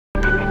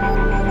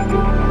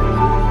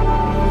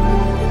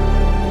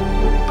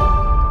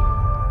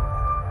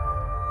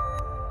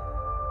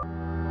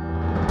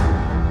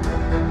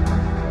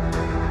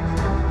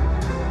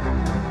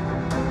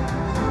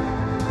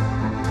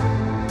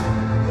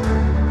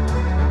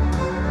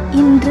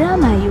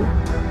Indramayu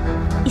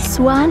is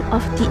one of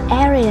the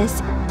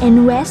areas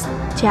in West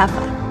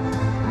Java,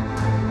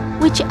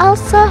 which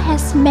also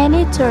has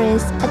many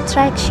tourist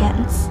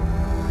attractions.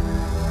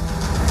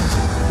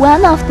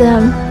 One of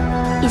them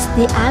is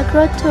the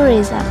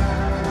AgroTourism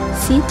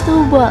Situ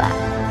Bolang.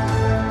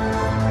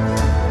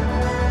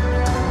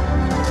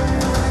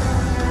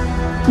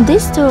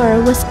 This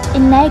tour was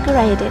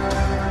inaugurated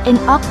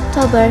in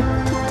October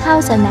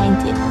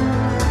 2019,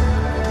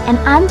 and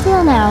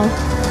until now,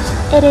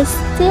 it is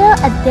still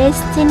a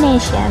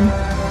destination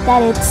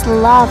that is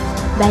loved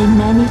by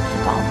many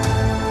people.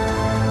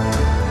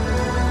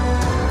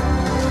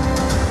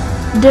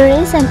 The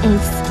reason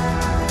is,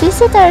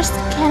 visitors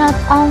cannot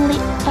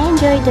only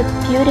enjoy the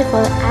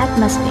beautiful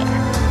atmosphere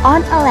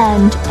on a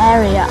land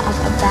area of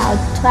about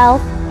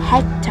 12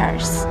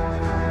 hectares.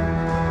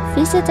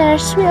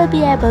 Visitors will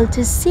be able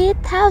to see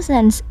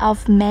thousands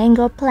of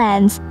mango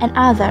plants and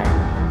other.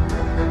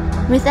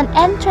 With an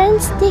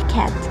entrance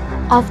ticket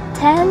of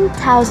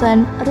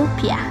 10,000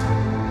 rupiah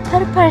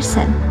per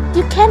person,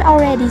 you can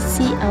already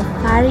see a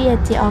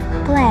variety of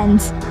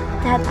plants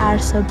that are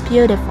so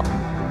beautiful.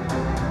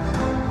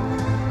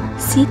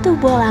 Situ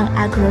Bolang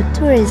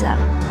AgroTourism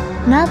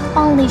not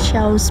only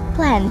shows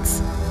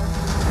plants,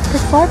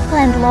 but for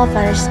plant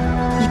lovers,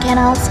 you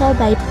can also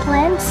buy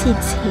plant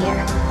seeds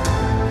here.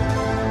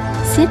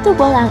 Situ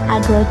Bolang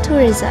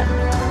AgroTourism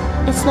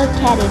is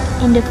located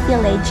in the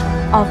village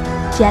of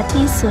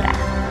Jatisura,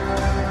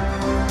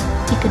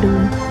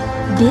 Cikedung,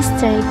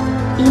 District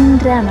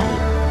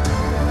Indramayu.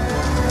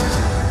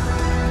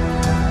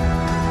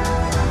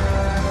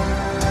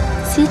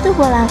 Situ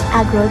Bolang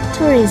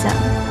AgroTourism,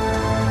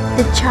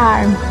 the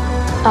charm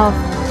of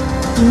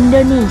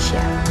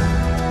Indonesia.